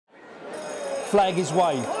flag is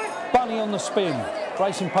waved. Bunny on the spin.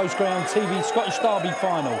 Racing Post Ground TV Scottish Derby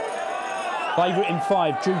final. Favourite in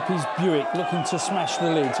 5, Droopy's Buick, looking to smash the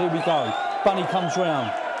lids. Here we go. Bunny comes round.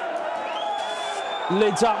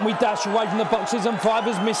 Lids up and we dash away from the boxes, and 5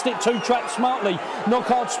 has missed it. 2 trapped smartly.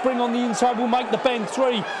 Knockout spring on the inside will make the bend.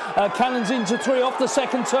 3 Cannons into 3 off the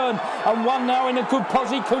second turn, and 1 now in a good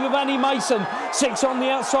posse. Coulivanny Mason. 6 on the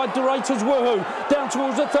outside. Dorotas Woo Hoo down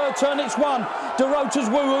towards the third turn. It's 1. Dorotas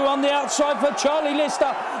Woo Hoo on the outside for Charlie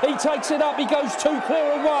Lister. He takes it up. He goes 2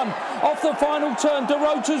 clear of 1 off the final turn.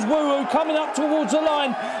 Dorotas Woo Hoo coming up towards the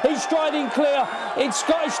line. He's striding clear. It's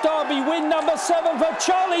Scottish Derby win number 7 for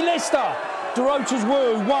Charlie Lister. Dorotas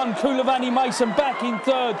Woo Hoo 1, Coulivanny Mason back in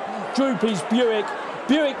 3rd, Droopy's Buick.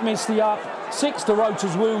 Buick missed the up. 6,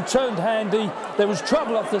 Dorotas Woo Hoo turned handy. There was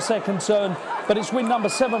trouble off the second turn, but it's win number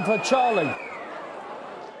 7 for Charlie.